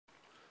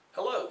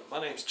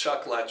name's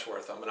Chuck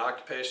Letchworth. I'm an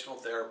occupational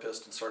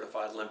therapist and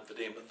certified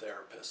lymphedema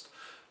therapist.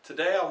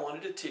 Today I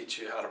wanted to teach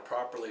you how to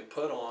properly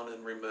put on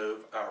and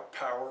remove our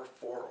power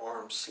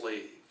forearm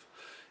sleeve.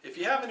 If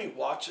you have any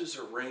watches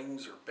or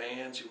rings or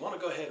bands, you want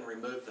to go ahead and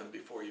remove them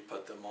before you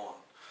put them on.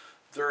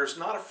 There's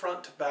not a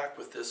front to back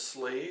with this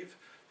sleeve.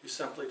 You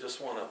simply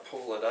just want to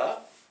pull it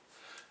up.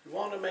 You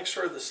want to make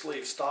sure the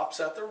sleeve stops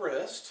at the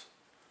wrist,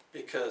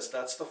 because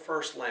that's the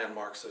first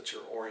landmarks that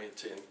you're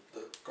orienting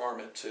the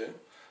garment to.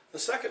 The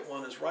second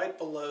one is right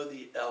below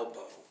the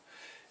elbow.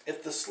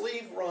 If the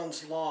sleeve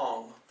runs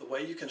long, the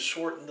way you can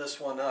shorten this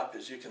one up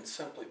is you can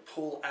simply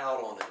pull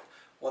out on it.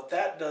 What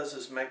that does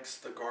is makes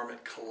the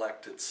garment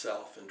collect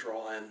itself and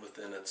draw in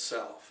within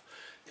itself.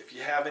 If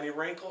you have any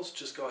wrinkles,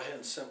 just go ahead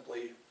and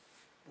simply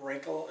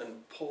wrinkle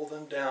and pull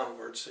them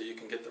downward so you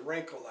can get the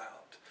wrinkle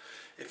out.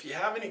 If you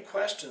have any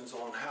questions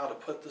on how to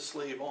put the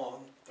sleeve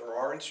on, there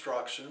are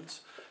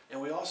instructions,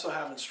 and we also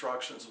have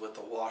instructions with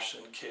the wash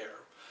and care.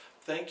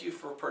 Thank you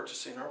for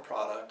purchasing our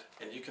product,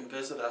 and you can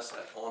visit us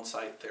at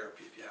On-Site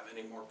Therapy if you have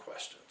any more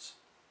questions.